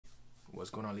What's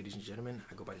going on, ladies and gentlemen?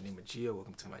 I go by the name of Gio.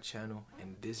 Welcome to my channel.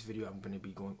 In this video, I'm going to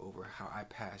be going over how I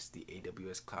passed the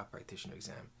AWS Cloud Practitioner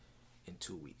exam in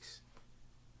 2 weeks.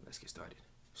 Let's get started.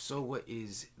 So what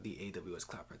is the AWS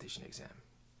Cloud Practitioner exam?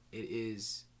 It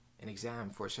is an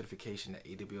exam for a certification that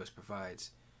AWS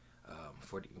provides,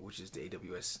 which is the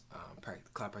AWS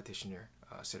Cloud Practitioner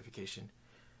certification,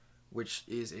 which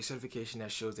is a certification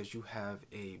that shows that you have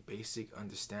a basic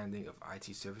understanding of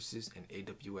IT services and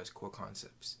AWS core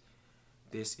concepts.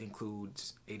 This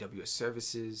includes AWS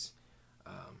services,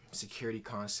 security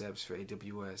concepts for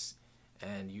AWS,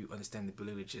 and you understand the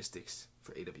billing logistics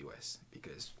for AWS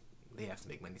because they have to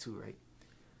make money too, right?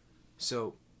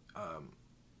 So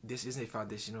this is a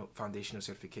foundational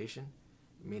certification,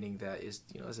 meaning that it's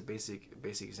a basic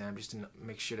exam just to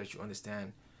make sure that you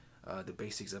understand the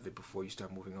basics of it before you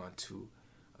start moving on to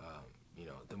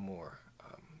the more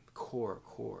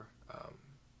core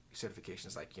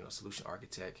certifications like solution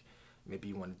architect. Maybe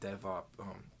you want to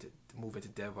move into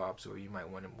DevOps, or you might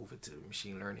want to move into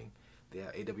machine learning.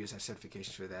 AWS has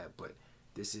certifications for that, but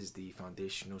this is the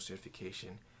foundational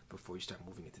certification before you start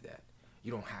moving into that.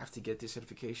 You don't have to get this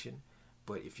certification,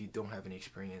 but if you don't have any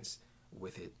experience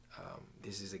with it,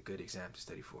 this is a good exam to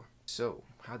study for. So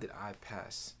how did I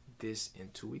pass this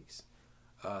in 2 weeks?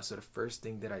 So the first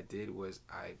thing that I did was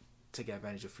I took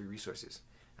advantage of free resources.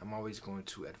 I'm always going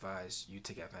to advise you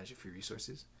take advantage of free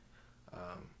resources.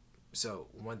 So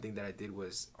one thing that I did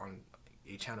was on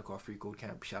a channel called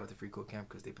FreeCodeCamp. Shout out to FreeCodeCamp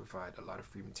because they provide a lot of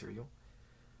free material.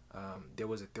 There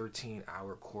was a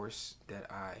 13-hour course that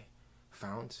I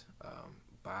found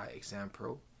by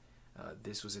ExamPro.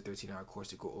 This was a 13-hour course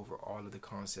to go over all of the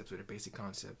concepts, or the basic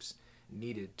concepts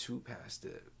needed to pass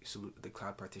the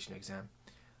Cloud Practitioner exam.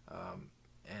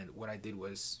 And what I did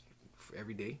was, for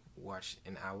every day, watch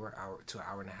an hour to an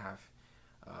hour and a half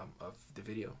of the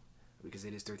video, because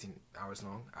it is 13 hours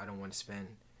long. I don't want to spend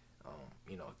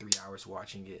 3 hours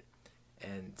watching it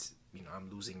and I'm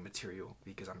losing material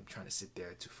because I'm trying to sit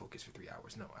there to focus for 3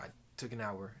 hours. No, I took an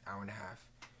hour and a half,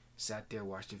 sat there,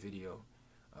 watched the video.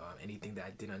 Anything that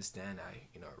I didn't understand, I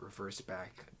reversed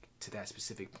back to that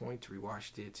specific point,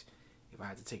 rewatched it. If I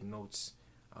had to take notes,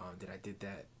 then I did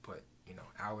that. But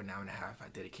hour and a half I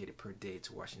dedicated per day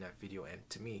to watching that video, and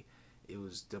to me it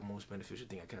was the most beneficial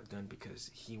thing I could have done,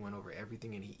 because he went over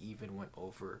everything, and he even went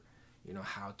over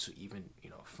how to even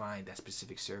find that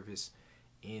specific service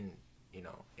in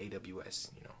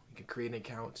AWS. You can create an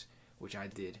account, which I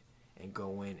did, and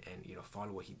go in and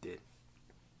follow what he did.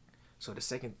 So the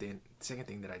second thing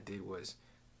that I did was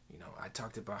I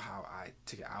talked about how I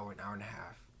took an hour and a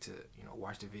half to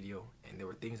watch the video, and there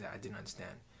were things that I didn't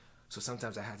understand. So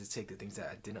sometimes I had to take the things that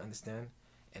I didn't understand,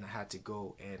 and I had to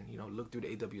go and look through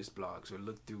the AWS blogs, or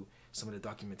look through some of the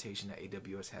documentation that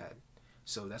AWS had.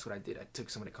 So that's what I did. I took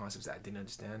some of the concepts that I didn't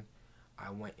understand. I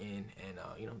went in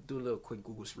and do a little quick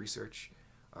Google research,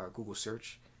 or Google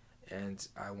search, and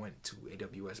I went to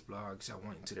AWS blogs. I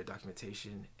went into their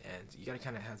documentation, and you gotta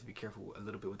kind of have to be careful a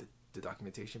little bit with the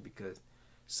documentation, because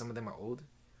some of them are old.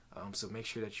 So make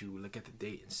sure that you look at the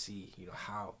date and see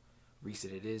how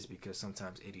recent it is, because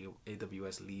sometimes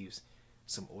AWS leaves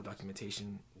some old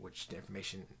documentation which the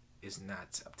information is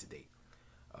not up to date.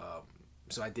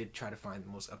 So I did try to find the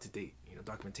most up-to-date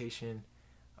documentation,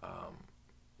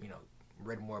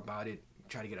 read more about it,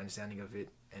 try to get an understanding of it,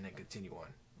 and then continue on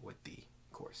with the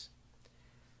course.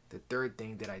 The third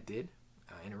thing that I did,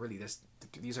 and really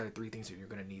these are the 3 things that you're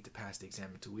going to need to pass the exam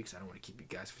in 2 weeks. I don't want to keep you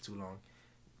guys for too long.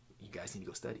 You guys need to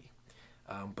go study.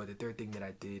 But the third thing that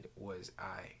I did was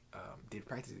I did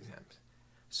practice exams.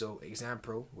 So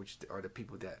ExamPro, which are the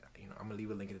people that I'm gonna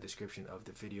leave a link in the description of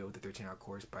the video, the 13-hour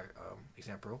course by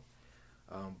ExamPro.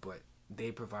 But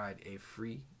they provide a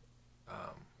free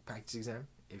practice exam.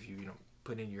 If you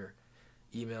put in your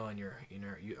email and your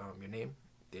name,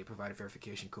 they provide a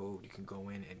verification code. You can go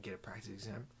in and get a practice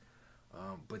exam.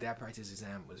 But that practice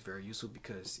exam was very useful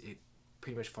because it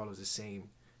pretty much follows the same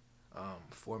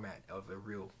format of a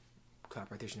real Cloud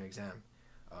Practitioner exam.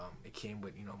 It came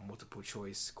with multiple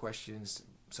choice questions.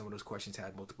 Some of those questions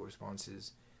had multiple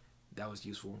responses. That was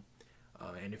useful.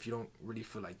 And if you don't really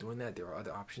feel like doing that, there are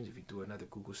other options. If you do another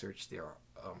Google search, there are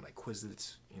like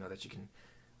Quizlets that you can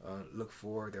look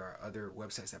for. There are other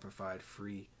websites that provide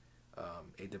free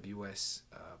AWS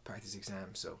practice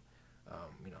exams. So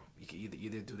you can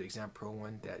either do the ExamPro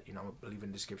one that I'm gonna leave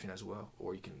in the description as well,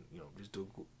 or you can just do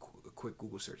a quick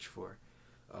Google search for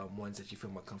ones that you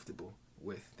feel more comfortable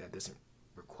with, that doesn't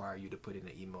require you to put in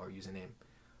an email or username.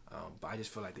 But I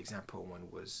just feel like the ExamPro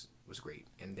one was great,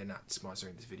 and they're not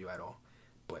sponsoring this video at all,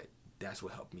 but that's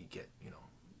what helped me get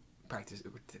practice.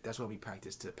 That's what helped me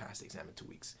practice to pass the exam in 2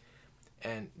 weeks.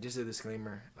 And just a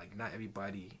disclaimer, like not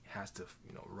everybody has to,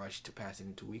 rush to pass it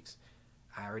in 2 weeks.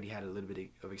 I already had a little bit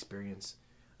of experience,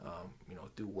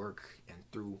 through work and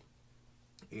through,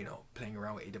 playing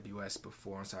around with AWS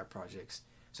before on side projects.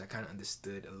 So I kind of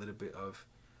understood a little bit of,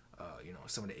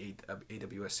 some of the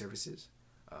AWS services.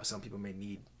 Some people may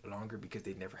need longer because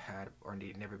they never had or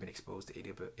they've never been exposed to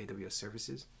AWS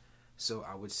services. So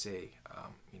I would say,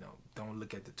 don't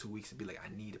look at the 2 weeks and be like,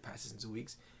 I need to pass this in 2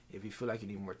 weeks. If you feel like you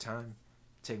need more time,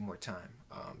 take more time,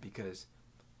 because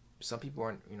some people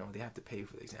aren't, they have to pay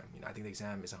for the exam. I think the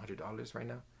exam is $100 right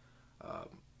now.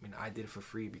 I did it for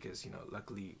free because,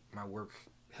 luckily my work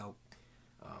helped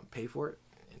pay for it,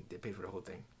 and they paid for the whole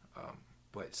thing.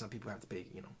 But some people have to pay,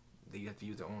 they have to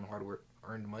use their own hard work,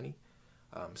 earned money.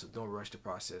 So don't rush the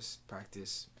process,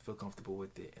 practice, feel comfortable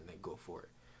with it, and then go for it.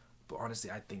 But honestly,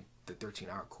 I think the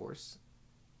 13-hour course,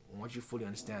 once you fully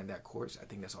understand that course, I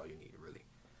think that's all you need, really.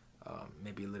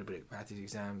 Maybe a little bit of practice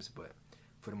exams, but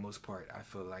for the most part, I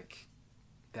feel like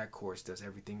that course does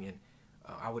everything. And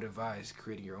I would advise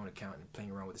creating your own account and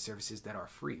playing around with the services that are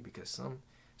free, because some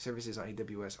services on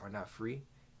AWS are not free,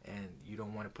 and you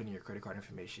don't want to put in your credit card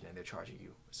information and they're charging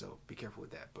you. So be careful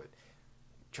with that. But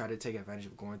try to take advantage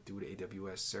of going through the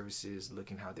AWS services,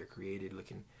 looking how they're created,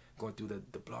 going through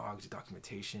the blogs, the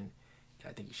documentation, and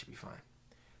I think you should be fine.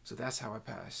 So that's how I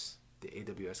pass the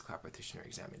AWS Cloud Practitioner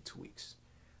exam in 2 weeks.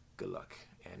 Good luck,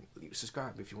 and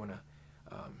subscribe if you want to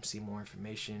see more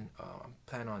information. I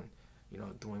plan on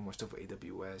doing more stuff with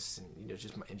AWS and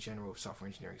just in general software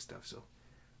engineering stuff. So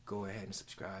go ahead and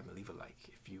subscribe and leave a like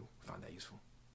if you found that useful.